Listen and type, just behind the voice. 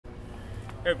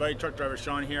Hey everybody, Truck Driver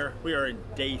Sean here. We are in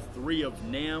day 3 of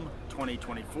NAMM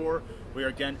 2024. We are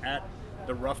again at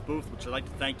the Rough booth, which I'd like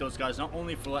to thank those guys not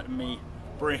only for letting me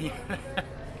bring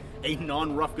a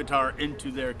non-rough guitar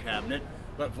into their cabinet,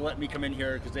 but for letting me come in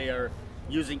here because they are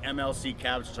using MLC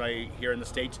cabs, which I here in the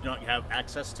States do not have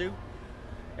access to.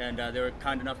 And they were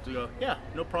kind enough to go, yeah,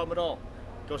 no problem at all.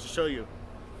 Goes to show you,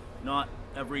 not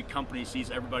every company sees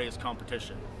everybody as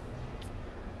competition.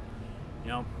 You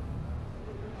know?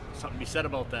 Something to be said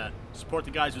about that. Support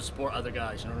the guys who support other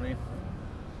guys, you know what I mean?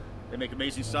 They make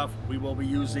amazing stuff. We will be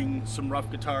using some rough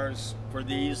guitars for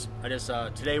these.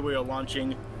 Today we are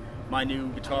launching my new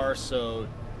guitar, so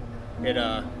I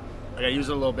gotta use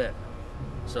it a little bit.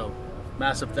 So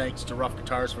massive thanks to Rough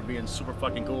Guitars for being super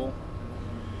fucking cool.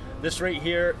 This right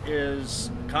here is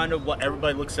kind of what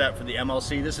everybody looks at for the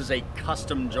MLC. This is a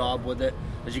custom job with it.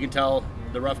 As you can tell,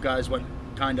 the Rough guys went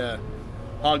kind of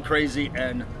hog crazy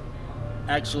and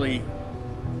actually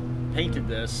painted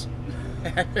this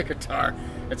guitar.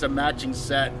 It's a matching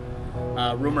set.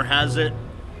 Rumor has it,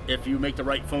 if you make the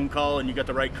right phone call and you got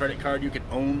the right credit card, you can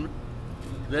own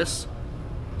this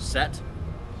set,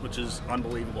 which is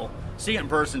unbelievable. Seeing it in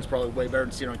person is probably way better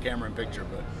than seeing it on camera and picture,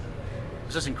 but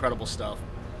it's just incredible stuff.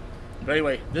 But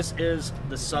anyway, this is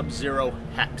the Sub-Zero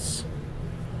Hex.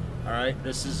 All right,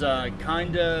 this is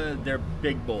kind of their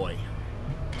big boy.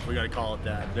 We gotta call it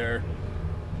that.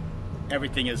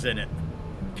 Everything is in it,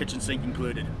 kitchen sink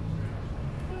included.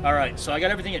 All right, so I got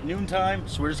everything at noontime,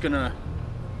 so we're just gonna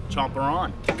chomp her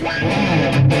on.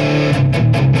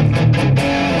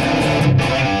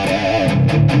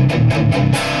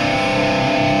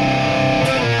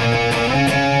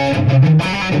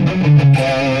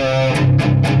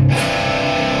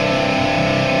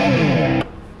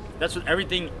 That's with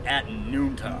everything at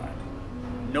noontime.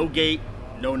 No gate,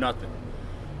 no nothing.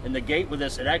 And the gate with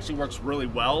this, it actually works really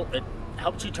well. It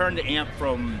helps you turn the amp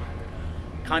from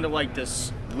kind of like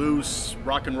this loose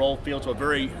rock and roll feel to a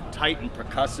very tight and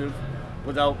percussive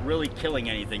without really killing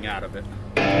anything out of it.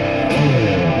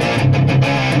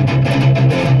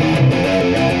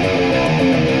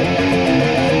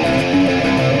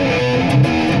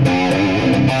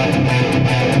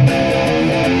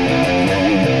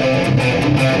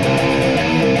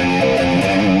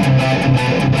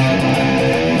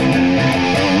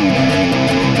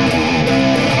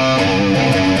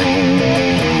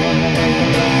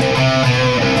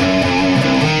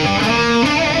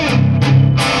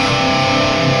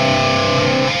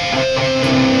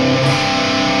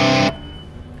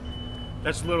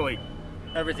 That's literally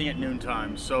everything at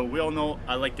noontime. So we all know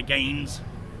I like the gains.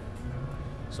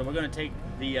 So we're gonna take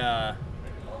the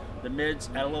mids,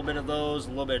 add a little bit of those, a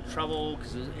little bit of treble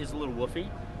because it is a little woofy,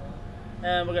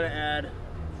 and we're gonna add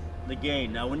the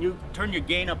gain. Now, when you turn your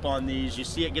gain up on these, you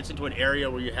see it gets into an area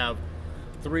where you have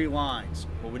 3 lines.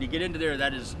 Well, when you get into there,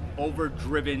 that is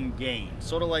overdriven gain.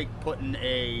 Sort of like putting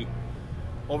a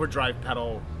overdrive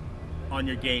pedal on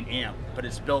your gain amp, but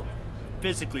it's built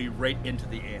physically right into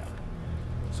the amp.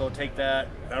 So take that,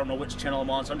 I don't know which channel I'm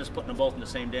on, so I'm just putting them both in the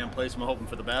same damn place. I'm hoping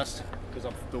for the best, because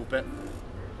I'm stupid.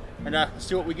 And let's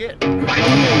see what we get. So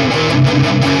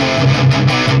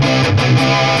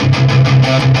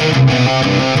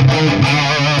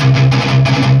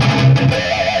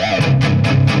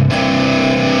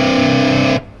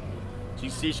you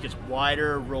see she gets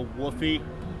wider, real woofy.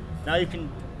 Now you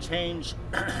can change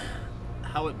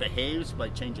how it behaves by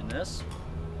changing this.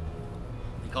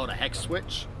 They call it a hex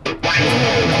switch.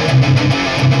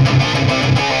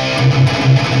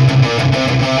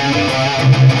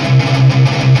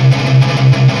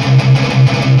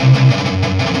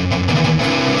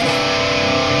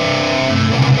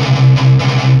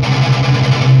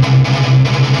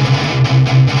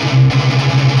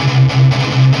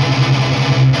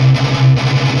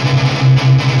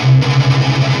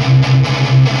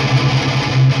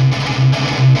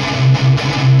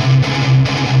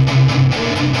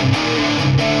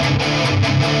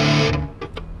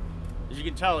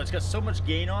 It's got so much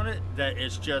gain on it that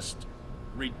it's just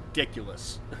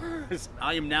ridiculous.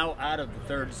 I am now out of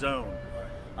the 3rd zone.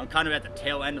 I'm kind of at the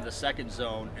tail end of the 2nd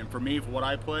zone, and for me, for what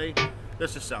I play,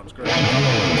 this just sounds great.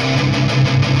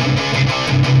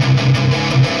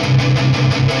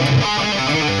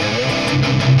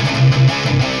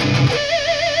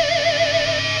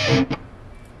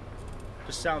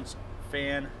 Just sounds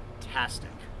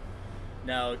fantastic.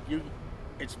 Now,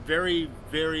 it's very,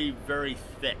 very, very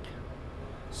thick.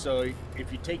 So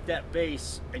if you take that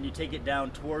bass and you take it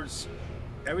down towards,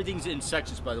 everything's in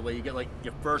sections, by the way. You get like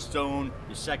your 1st zone,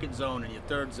 your 2nd zone, and your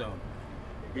 3rd zone.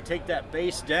 You take that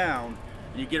bass down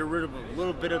and you get rid of a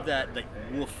little bit of that like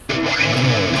woof.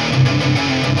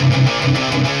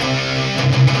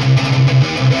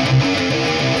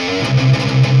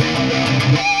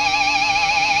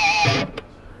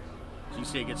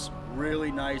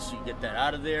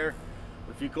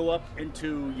 If you go up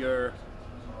into your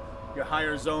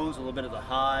higher zones, a little bit of the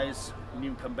highs, and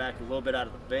you can come back a little bit out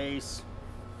of the bass.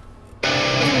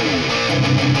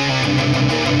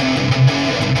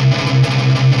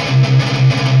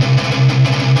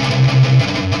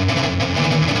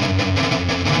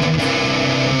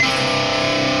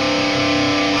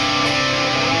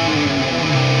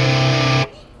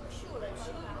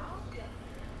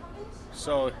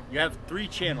 So you have 3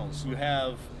 channels. You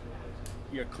have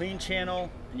your clean channel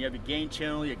and you have your gain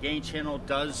channel. Your gain channel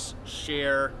does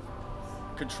share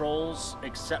controls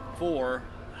except for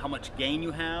how much gain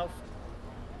you have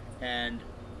and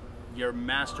your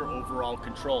master overall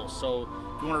control. So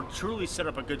if you want to truly set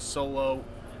up a good solo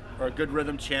or a good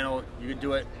rhythm channel, you can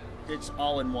do it. It's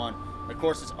all in one. Of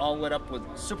course, it's all lit up with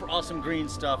super awesome green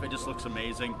stuff. It just looks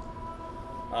amazing.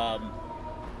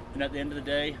 And at the end of the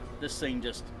day, this thing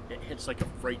just, it hits like a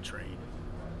freight train.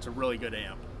 It's a really good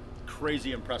amp.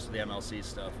 Crazy impressed with the MLC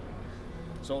stuff.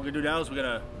 So what we're gonna do now is we're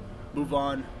gonna move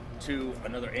on to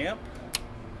another amp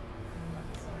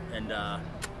and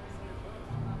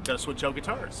gotta switch out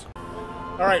guitars.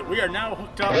 All right, we are now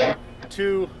hooked up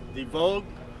to the Vogue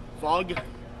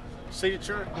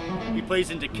signature. He plays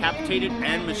in Decapitated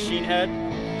and Machine Head.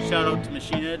 Shout out to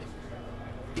Machine Head.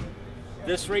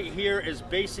 This right here is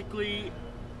basically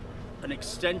an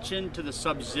extension to the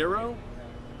Sub-Zero,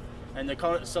 and they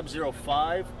call it Sub-Zero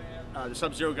 5. The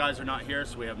Sub-Zero guys are not here,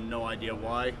 so we have no idea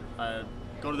why.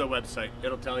 Go to their website,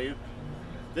 it'll tell you.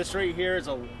 This right here is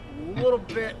a little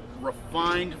bit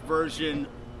refined version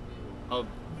of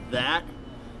that,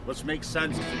 which makes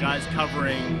sense because the guy's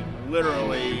covering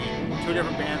literally 2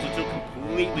 different bands with 2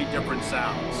 completely different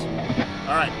sounds.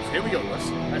 All right, so here we go.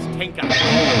 Let's tank out.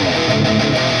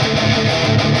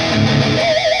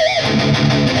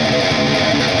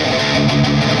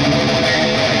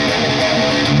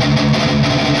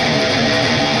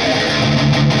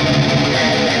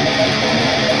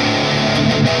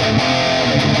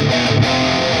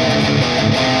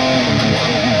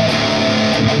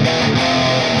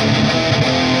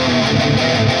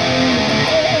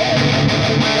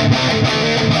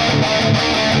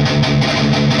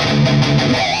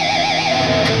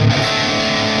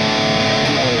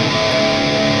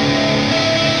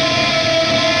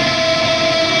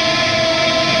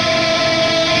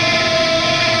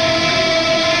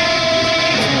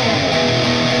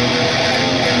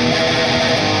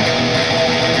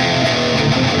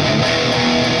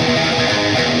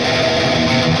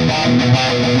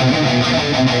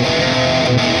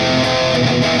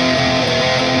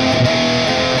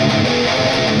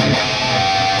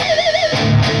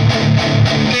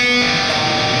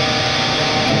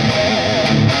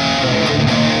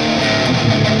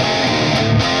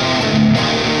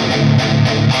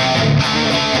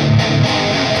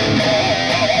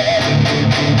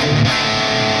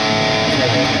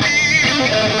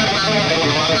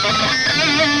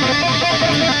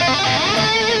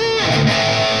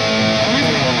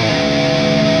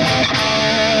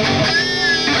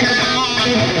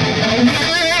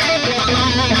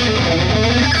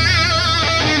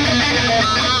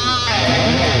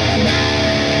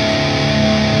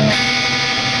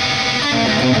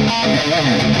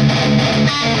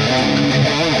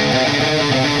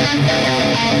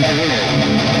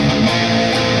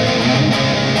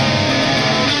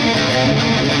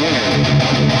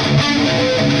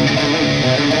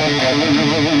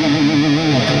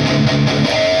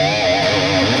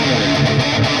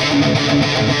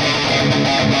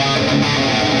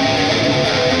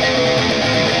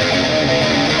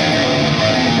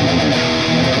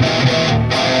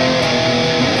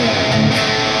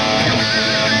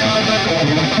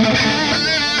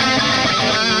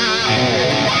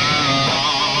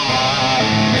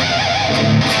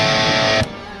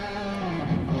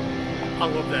 I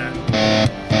love that.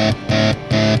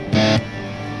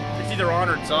 It's either on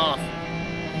or it's off.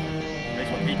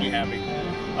 Makes my pinky happy.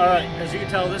 Alright, as you can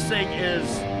tell, this thing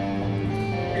is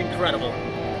incredible.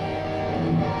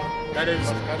 That is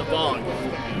the Vogue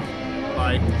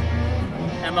by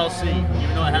MLC.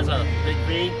 Even though it has a big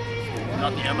V,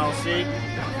 not the MLC,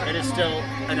 it is still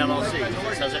an MLC.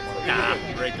 It says it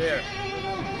right there.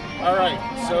 Alright,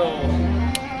 so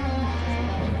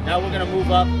now we're going to move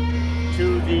up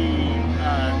to the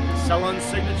Cellon's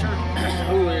signature,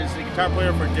 who is the guitar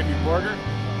player for Dimmy Borger.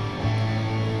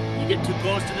 You get too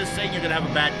close to this thing, you're going to have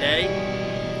a bad day.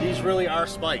 These really are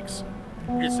spikes.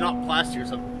 It's not plastic or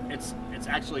something. It's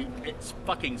actually, it's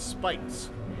fucking spikes.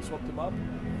 You swapped them up?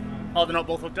 Oh, they're not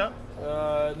both hooked up?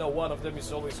 No, one of them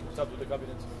is always hooked up to the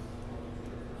cabinet.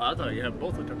 Oh, I thought you had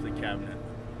both hooked up to the cabinet.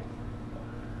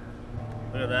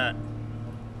 Look at that.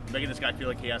 Making this guy feel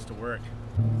like he has to work.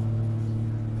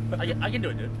 I can do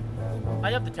it, dude.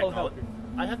 I have the I'll help technology.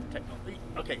 you. I have the technology.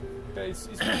 Okay. Okay, it's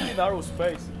really narrow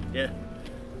space. Yeah.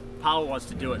 Powell wants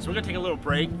to do it. So we're going to take a little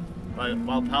break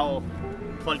while Powell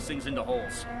plugs things into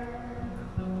holes.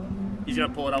 He's going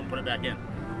to pull it out and put it back in.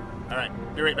 All right.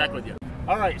 Be right back with you.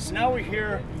 All right. So now we're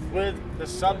here with the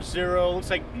Sub-Zero. Looks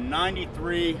like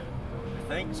 93, I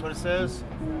think is what it says.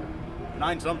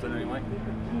 9 something anyway.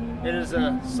 It is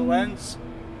a Selen's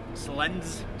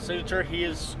signature. He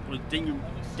is with Dimmu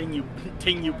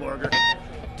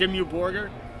Borger.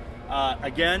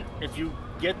 Again, if you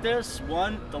get this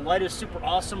one, the light is super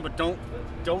awesome, but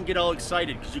don't get all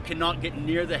excited because you cannot get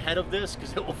near the head of this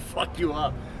because it will fuck you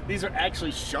up. These are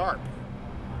actually sharp.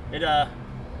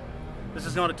 This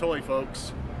is not a toy,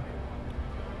 folks.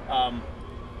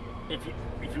 If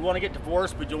you want to get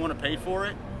divorced but you don't want to pay for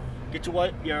it, get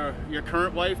your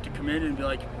current wife to come in and be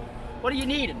like, "What do you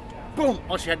need?" And boom!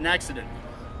 Oh, she had an accident.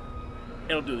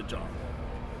 It'll do the job.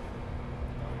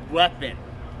 Weapon.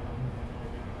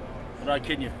 I'm not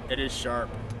kidding you. It is sharp.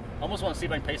 I almost want to see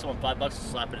if I can pay someone $5 to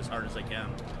slap it as hard as I can.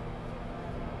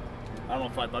 I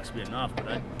don't know if $5 would be enough, but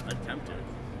I'd attempt it.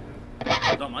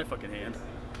 It's not my fucking hand.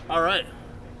 All right.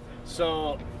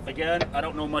 So again, I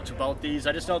don't know much about these.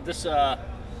 I just know this.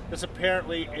 This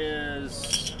apparently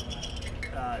has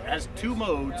 2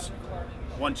 modes,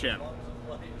 1 channel.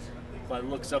 By the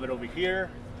looks of it over here,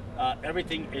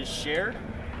 everything is shared.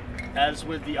 As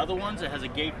with the other ones, it has a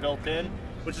gate built in,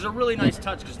 which is a really nice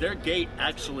touch because their gate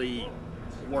actually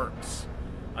works.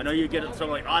 I know you get it, so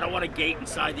like, oh, I don't want a gate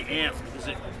inside the amp because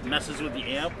it messes with the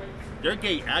amp. Their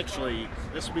gate actually,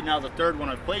 this will be now the 3rd one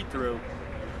I've played through,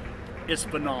 is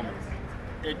phenomenal.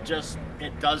 It does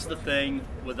the thing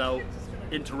without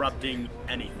interrupting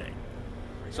anything.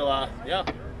 So yeah,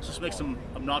 let's just make some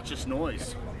obnoxious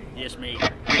noise. Yes, me.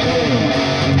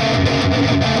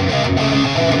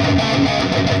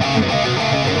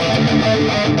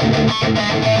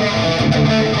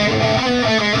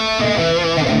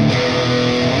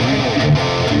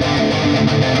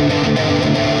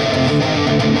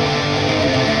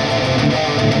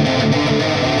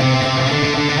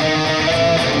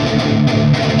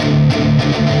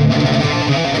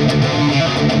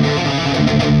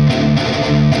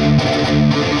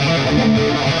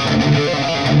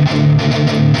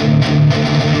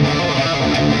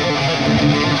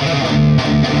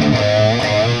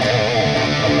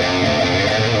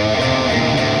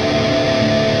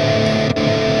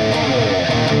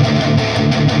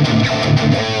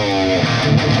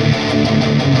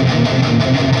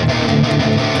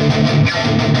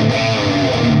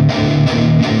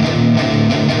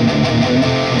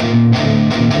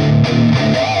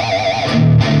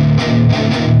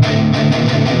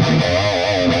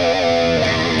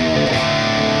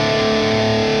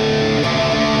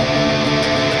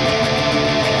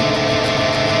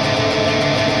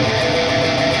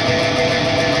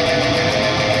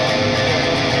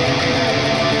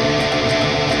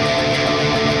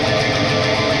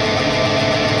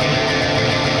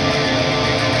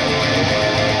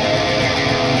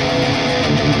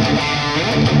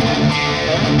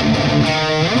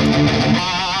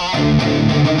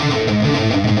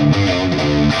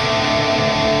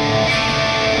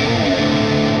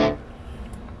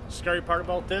 Scary part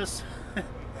about this,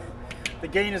 the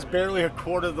gain is barely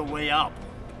 1/4 of the way up.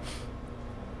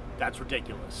 That's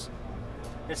ridiculous.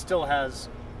 It still has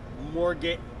more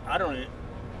gain. I don't know.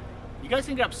 You guys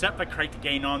think I'm upset if I crank the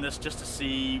gain on this just to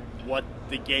see what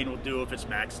the gain will do if it's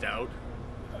maxed out?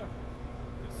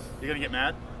 You gonna get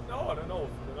mad? No, I don't know.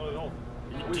 Not at all.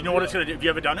 Do you know what it's gonna do? Have you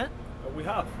ever done it? We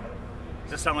have.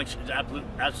 Does it sound like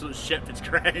absolute shit if it's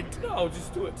cranked? No,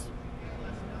 just do it.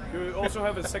 You also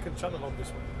have a 2nd channel on this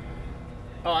one.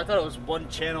 Oh, I thought it was 1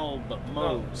 channel, but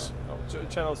modes. No,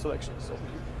 channel selection. So.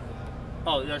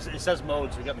 Oh, it says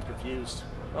modes. We got me confused.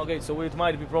 Okay, so it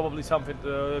might be probably something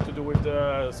to do with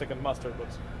the 2nd master, but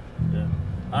yeah,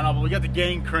 I don't know. But we got the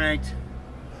gain cranked.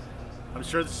 I'm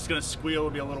sure this is gonna squeal.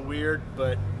 It'll be a little weird,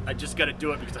 but I just got to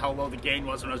do it because of how low the gain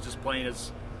was when I was just playing.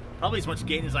 Is probably as much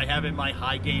gain as I have in my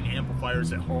high gain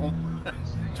amplifiers at home.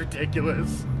 It's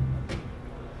ridiculous.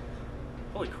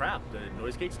 Holy crap! The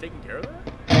noise gate's taking care of that.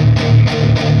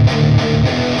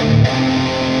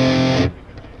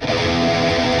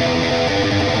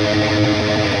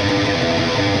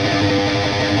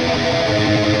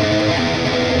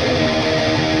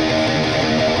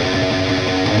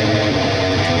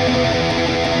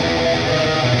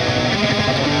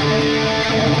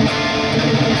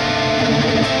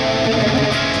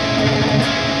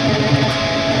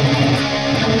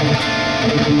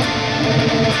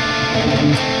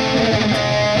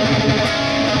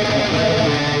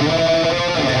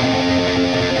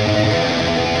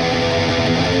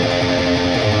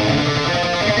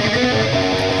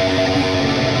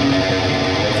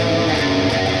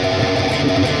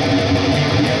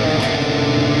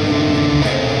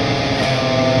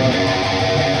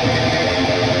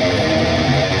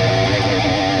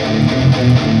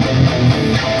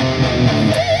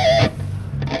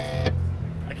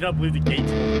 cannot believe the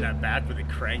gate's holding that back with it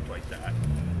cranked like that.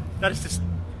 That is just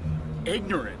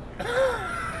ignorant.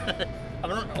 I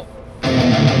don't know.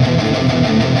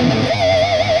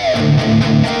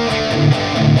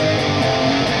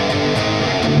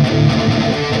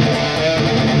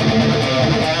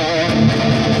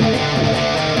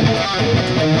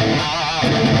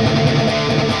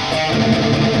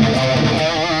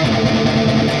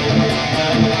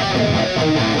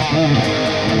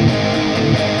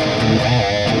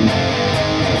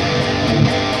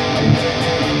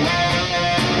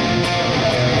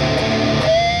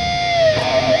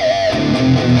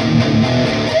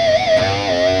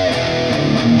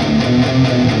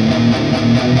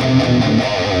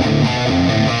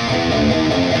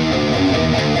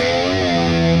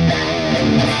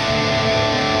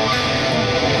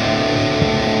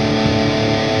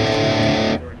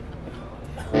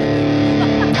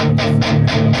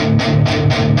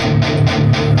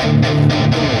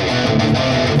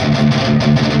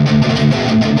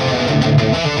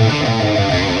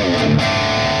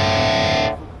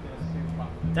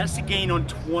 That's the gain on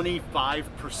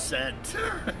 25%.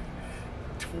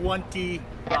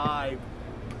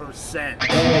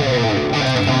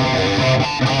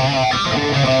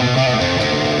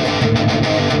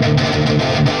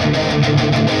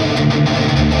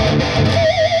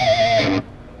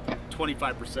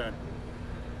 25%.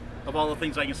 Of all the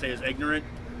things I can say is ignorant,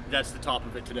 that's the top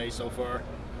of it today so far.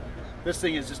 This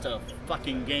thing is just a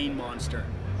fucking gain monster.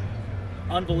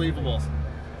 Unbelievable.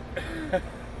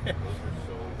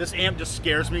 This amp just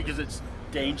scares me because it's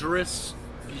dangerous,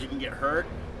 because you can get hurt.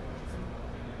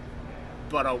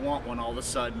 But I want one all of a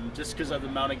sudden, just because of the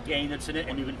amount of gain that's in it,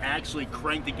 and you can actually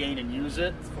crank the gain and use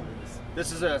it.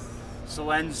 This is a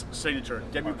Solen's signature,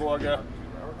 Debbie Borga,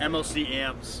 MLC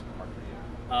amps.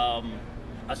 I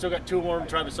still got 2 more to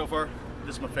try, but so far,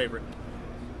 this is my favorite.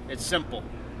 It's simple.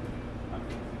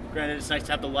 Granted, it's nice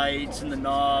to have the lights and the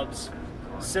knobs.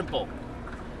 Simple.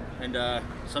 And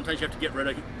sometimes you have to get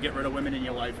rid of women in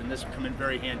your life, and this will come in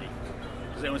very handy,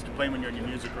 because they always complain when you're in your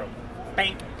music room.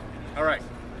 Bang! All right.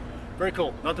 Very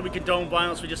cool. Not that we condone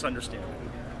violence, we just understand.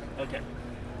 Okay.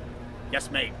 Yes,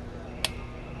 mate.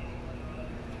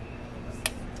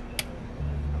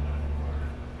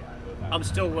 I'm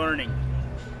still learning.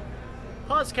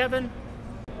 Pause, Kevin.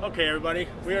 Okay, everybody.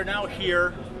 We are now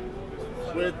here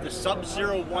with the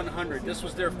Sub-Zero 100. This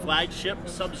was their flagship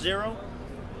Sub-Zero.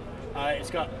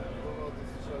 It's got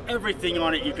everything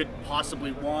on it you could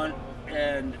possibly want,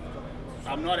 and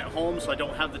I'm not at home, so I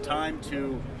don't have the time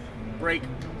to break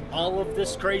all of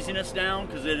this craziness down,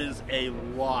 because it is a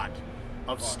lot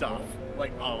of stuff,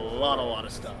 like a lot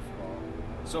of stuff.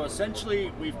 So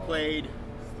essentially, we've played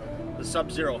the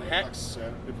Sub-Zero Hex,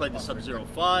 we played the Sub-Zero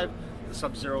 5, the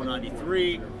Sub-Zero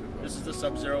 93, this is the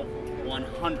Sub-Zero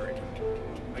 100.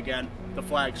 Again, the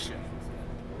flagship.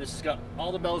 This has got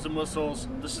all the bells and whistles.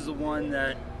 This is the one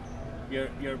that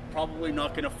you're probably not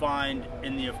going to find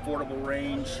in the affordable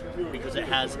range, because it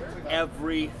has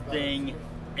everything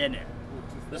in it.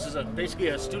 This is basically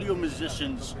a studio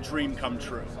musician's dream come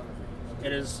true.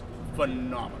 It is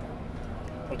phenomenal.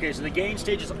 Okay, so the gain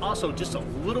stage is also just a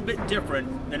little bit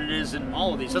different than it is in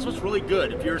all of these. That's what's really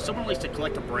good. If you're someone who likes to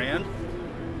collect a brand,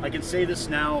 I can say this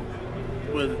now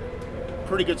with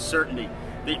pretty good certainty.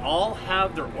 They all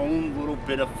have their own little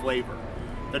bit of flavor.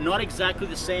 They're not exactly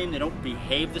the same, they don't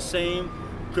behave the same.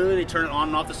 Clearly they turn it on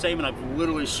and off the same, and I've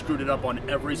literally screwed it up on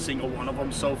every single one of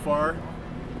them so far.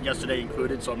 Yesterday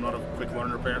included, so I'm not a quick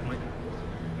learner apparently.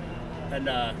 And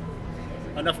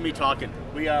enough of me talking.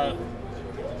 We're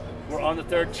on the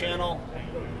 3rd channel.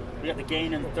 We got the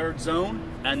gain in the 3rd zone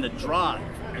and the drive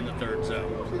in the 3rd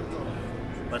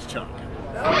zone. Let's chug.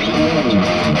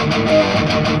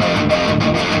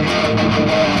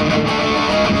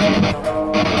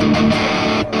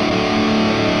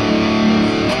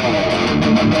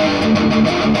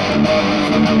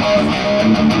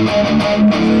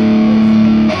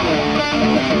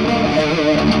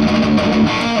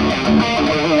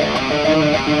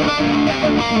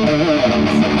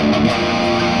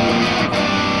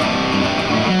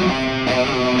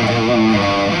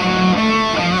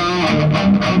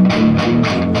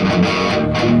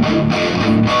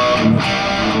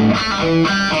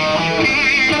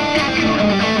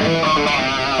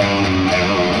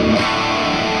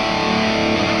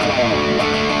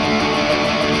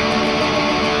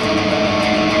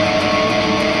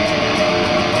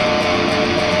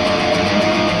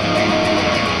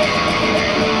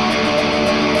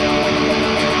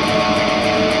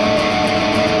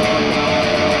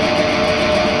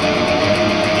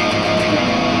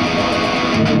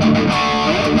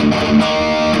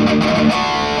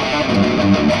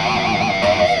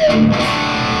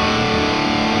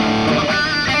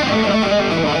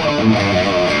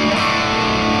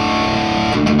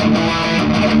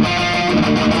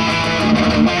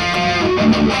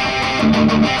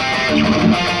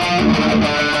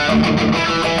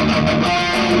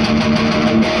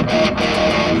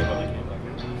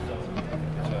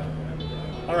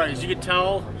 you can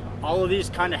tell, all of these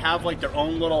kind of have like their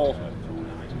own little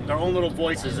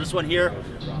voices. This one here,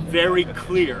 very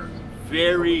clear,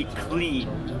 very clean.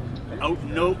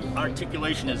 Note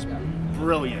articulation is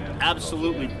brilliant,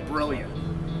 absolutely brilliant.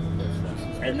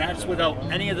 And that's without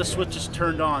any of the switches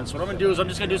turned on. So what I'm gonna do is I'm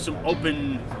just gonna do some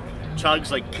open chugs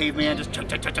like caveman, just chug,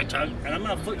 chug, chug, chug, chug. And I'm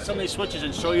gonna flick some of these switches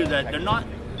and show you that they're not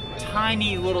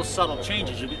tiny little subtle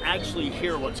changes. You can actually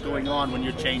hear what's going on when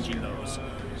you're changing those.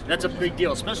 That's a big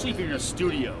deal, especially if you're in a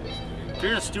studio. If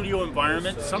you're in a studio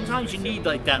environment, sometimes you need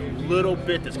like that little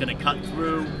bit that's gonna cut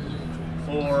through,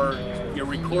 or you're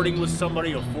recording with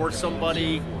somebody or for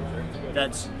somebody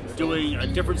that's doing a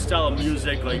different style of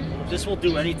music. Like this will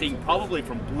do anything, probably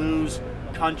from blues,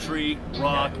 country,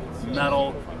 rock,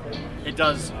 metal. It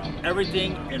does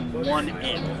everything in one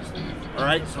amp. All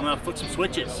right, so I'm gonna flip some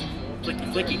switches.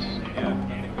 Flicky, flicky.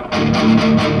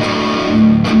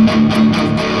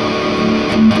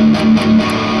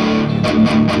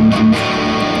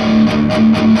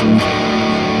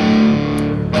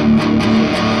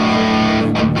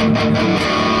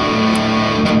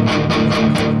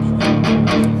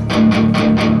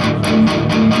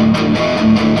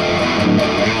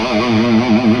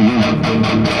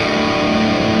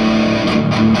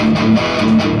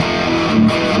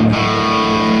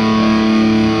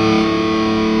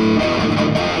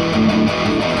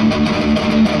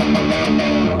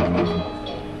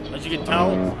 As you can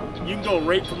tell, you can go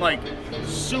right from like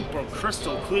super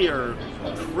crystal clear,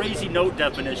 crazy note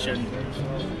definition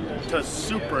to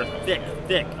super thick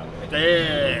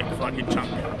fucking chunk.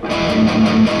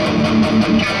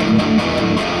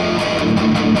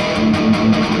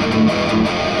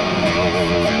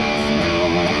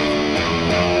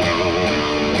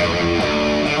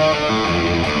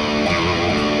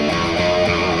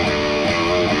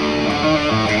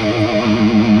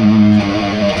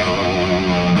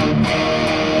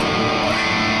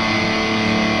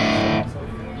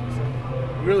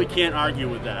 Really can't argue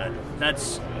with that.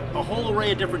 That's a whole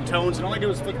array of different tones, and all I do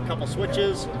is flick a couple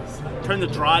switches, turn the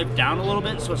drive down a little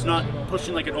bit so it's not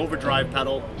pushing like an overdrive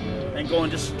pedal, and going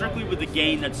just strictly with the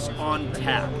gain that's on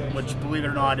tap, which, believe it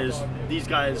or not, is these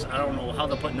guys, I don't know how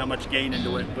they're putting that much gain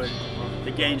into it, but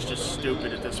the gain's just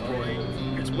stupid at this point.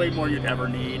 It's way more you'd ever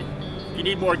need. If you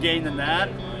need more gain than that,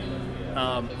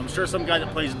 I'm sure some guy that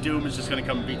plays Doom is just going to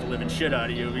come and beat the living shit out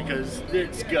of you, because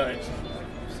it's good.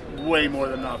 Way more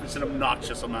than enough. It's an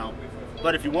obnoxious amount.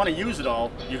 But if you want to use it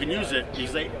all, you can use it,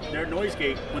 because their noise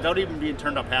gate, without even being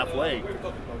turned up halfway,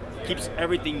 keeps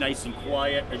everything nice and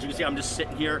quiet. As you can see, I'm just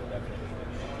sitting here.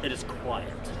 It is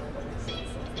quiet.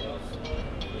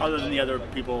 Other than the other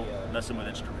people messing with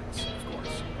instruments, of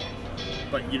course.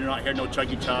 But you do not hear no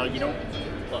chuggy chug, you don't.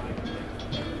 Look.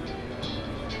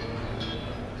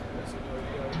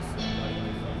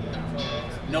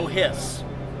 No hiss.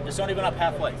 It's not even up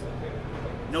halfway.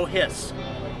 No hiss.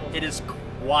 It is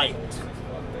quiet.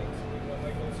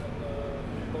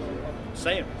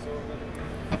 Same.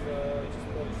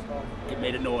 It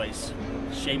made a noise.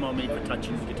 Shame on me for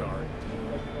touching the guitar.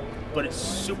 But it's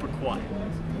super quiet.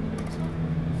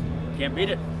 Can't beat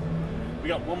it. We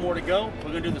got one more to go.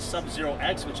 We're gonna do the Sub-Zero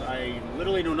X, which I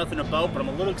literally know nothing about, but I'm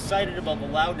a little excited about the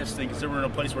loudness thing, because we're in a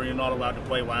place where you're not allowed to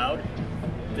play loud.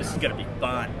 This is gonna be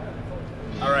fun.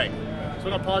 All right, so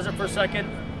we're gonna pause it for a second.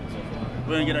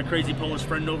 We're gonna get our crazy Polish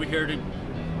friend over here to,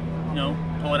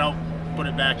 pull it out, put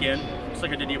it back in, just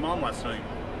like I did to your mom last night.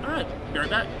 All right, be right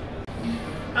back.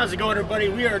 How's it going, everybody?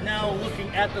 We are now looking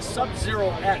at the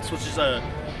Sub-Zero X, which is a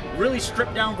really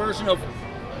stripped down version of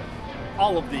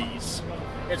all of these.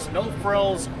 It's no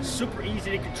frills, super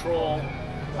easy to control.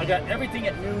 I got everything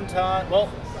at noontime.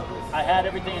 Well, I had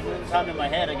everything at noontime in my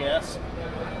head, I guess.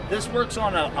 This works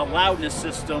on a loudness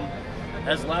system.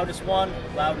 As loudness 1,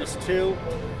 loudness 2.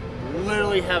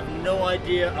 Literally have no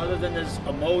idea, other than there's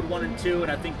a mode 1 and 2,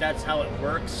 and I think that's how it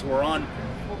works. We're on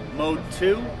mode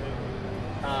 2.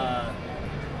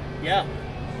 Yeah,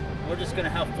 we're just gonna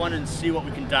have fun and see what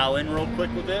we can dial in real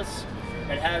quick with this.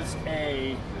 It has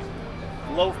a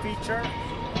low feature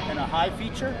and a high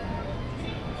feature.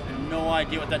 I have no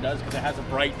idea what that does, because it has a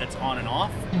bright that's on and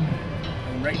off.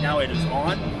 And right now it is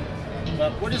on.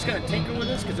 But we're just gonna tinker with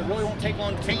this, because it really won't take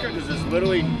long to tinker, because there's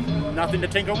literally nothing to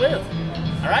tinker with.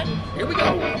 All right, here we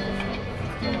go.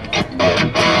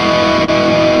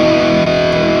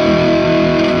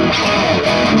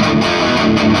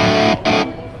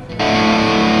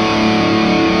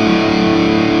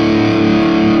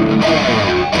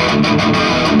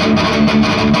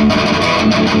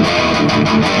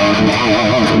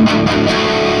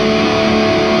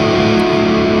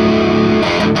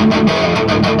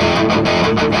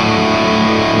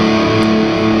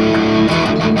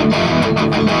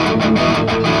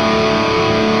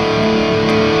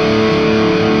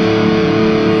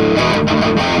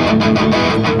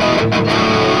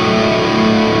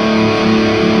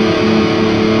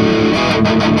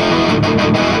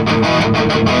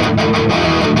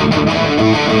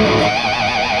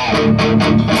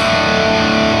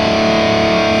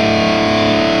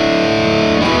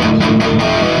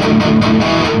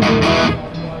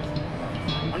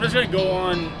 I'm just gonna go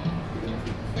on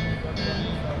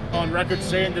record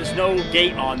saying there's no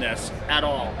gate on this at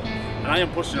all, and I am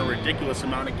pushing a ridiculous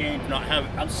amount of gain.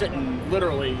 I'm sitting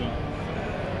literally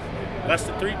less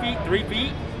than 3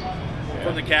 feet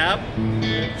from the cab.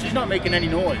 She's not making any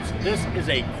noise. This is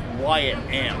a quiet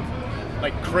amp,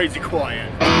 like crazy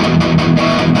quiet.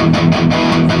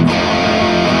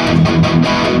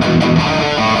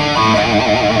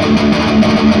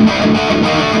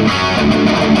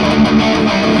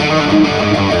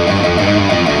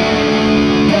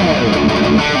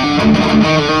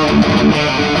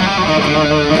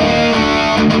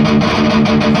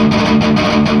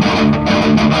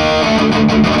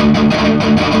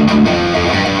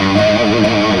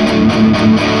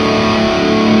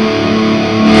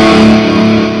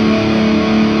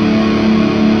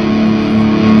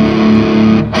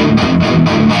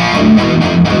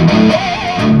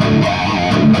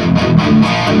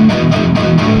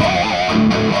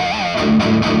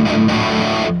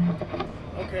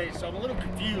 Okay, so I'm a little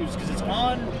confused because it's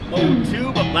on mode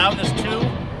 2, but loudness 2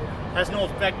 has no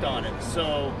effect on it.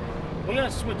 So we're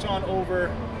gonna switch on over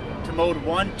to mode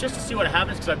 1 just to see what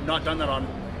happens, because I've not done that on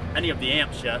any of the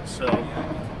amps yet. So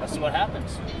let's see what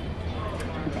happens.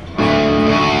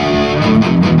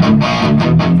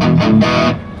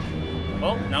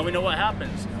 Well, now we know what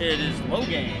happens. It is low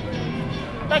gain.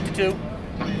 Back to 2.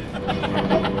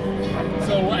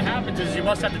 So what happens is you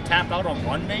must have to tap out on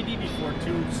 1 maybe before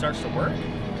 2 starts to work.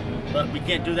 But we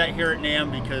can't do that here at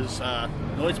NAMM because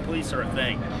noise police are a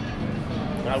thing.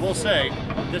 But I will say,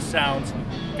 this sounds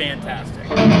fantastic.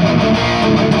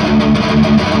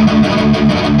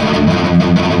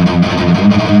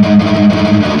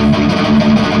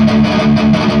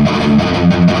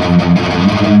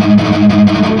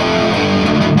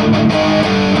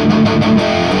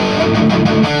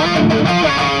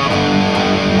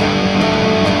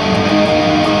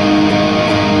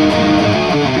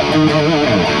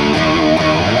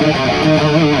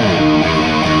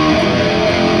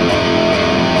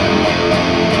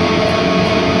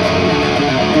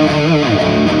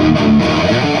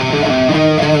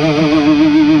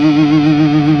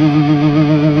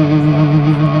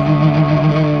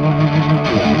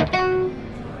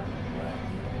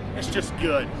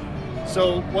 Good.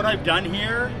 So what I've done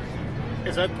here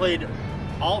is I've played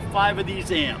all 5 of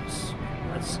these amps.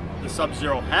 That's the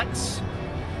Sub-Zero Hex,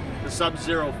 the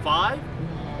Sub-Zero 5,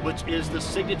 which is the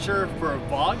signature for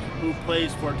Vogue, who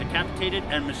plays for Decapitated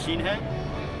and Machine Head.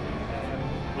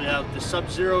 We have the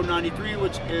Sub-Zero 93,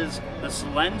 which is the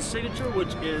Selen signature,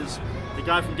 which is the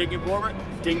guy from Dingelborger.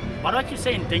 Why do I keep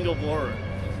saying Dingelborger?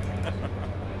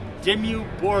 Dimmu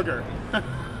Borgir.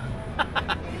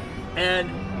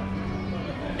 And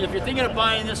if you're thinking of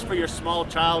buying this for your small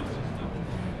child,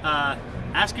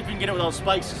 ask if you can get it without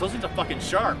spikes, because those things are fucking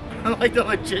sharp. Like, they're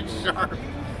legit sharp.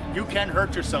 You can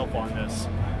hurt yourself on this,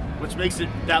 which makes it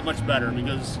that much better,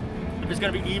 because if it's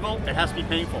going to be evil, it has to be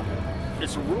painful.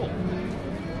 It's a rule.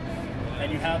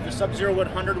 And you have the Sub-Zero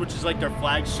 100, which is like their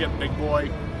flagship big boy.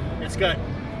 It's got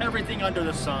everything under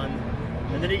the sun.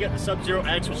 And then you got the Sub-Zero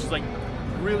X, which is like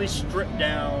really stripped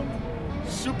down,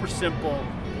 super simple,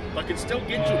 but can still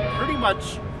get you pretty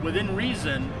much within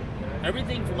reason,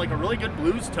 everything from like a really good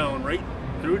blues tone right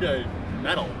through to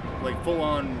metal, like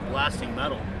full-on blasting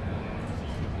metal.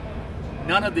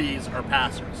 None of these are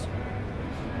passers.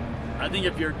 I think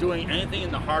if you're doing anything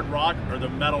in the hard rock or the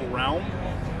metal realm,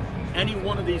 any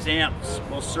one of these amps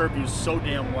will serve you so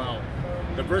damn well.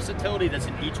 The versatility that's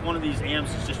in each one of these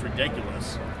amps is just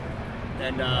ridiculous.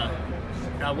 And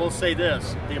I will say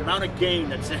this, the amount of gain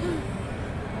that's in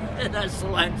that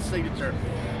Selen signature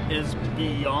is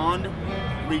beyond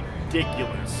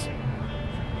ridiculous.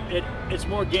 It's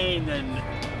more gain than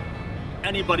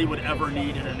anybody would ever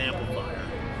need in an amplifier.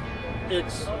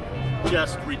 It's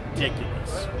just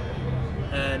ridiculous.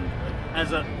 And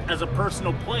as a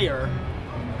personal player,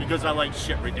 because I like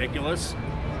shit ridiculous,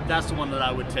 that's the one that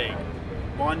I would take.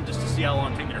 One, just to see how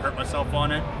long it took me to hurt myself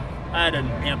on it. I had an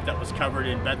amp that was covered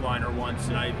in bedliner once,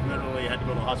 and I literally had to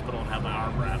go to the hospital and have my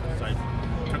arm wrapped because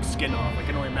I took skin off. I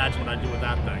can only imagine what I'd do with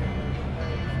that thing.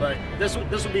 But this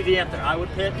would be the amp that I would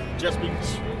pick, just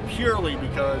purely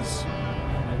because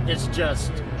it's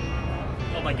just,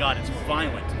 oh my god, it's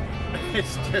violent.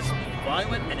 It's just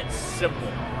violent and it's simple.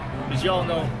 As y'all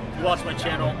know, if you watch my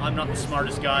channel, I'm not the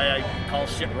smartest guy. I call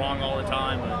shit wrong all the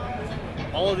time.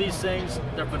 But all of these things,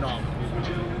 they're phenomenal.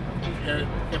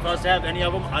 If I was to have any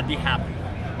of them, I'd be happy.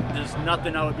 There's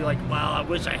nothing I would be like, wow, I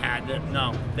wish I had that.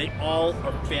 No, they all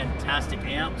are fantastic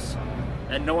amps.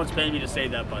 And no one's paying me to say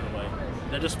that, by the way.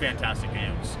 They're just fantastic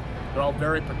amps. They're all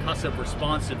very percussive,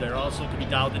 responsive. They're also to be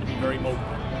dialed in to be very mobile.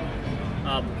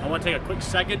 I want to take a quick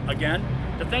second again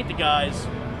to thank the guys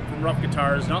from Rough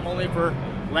Guitars, not only for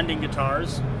lending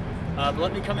guitars, but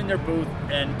let me come in their booth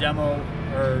and demo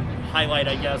or highlight,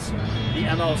 I guess, the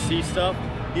MLC stuff.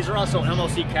 These are also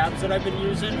MLC cabs that I've been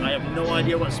using. I have no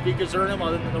idea what speakers are in them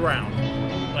other than the round,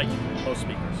 like most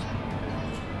speakers.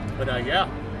 But yeah,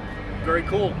 very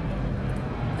cool.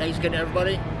 Thanks again to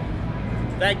everybody.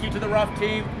 Thank you to the Rough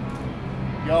team.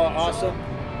 Y'all are awesome.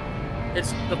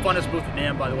 It's the funnest booth at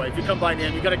NAMM, by the way. If you come by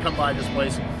NAMM, you gotta come by this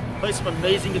place. Play some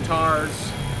amazing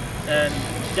guitars, and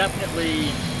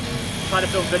definitely try to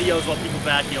film videos while people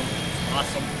vacuum. It's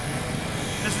awesome.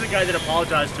 This is the guy that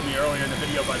apologized to me earlier in the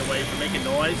video, by the way, for making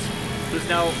noise. Who's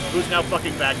now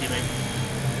fucking vacuuming.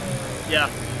 Yeah,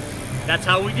 that's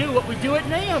how we do what we do at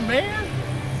NAMM, man.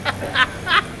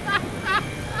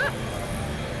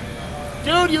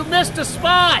 Dude, you missed a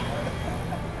spot.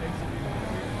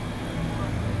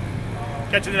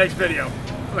 Catch you in the next video.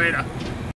 Later.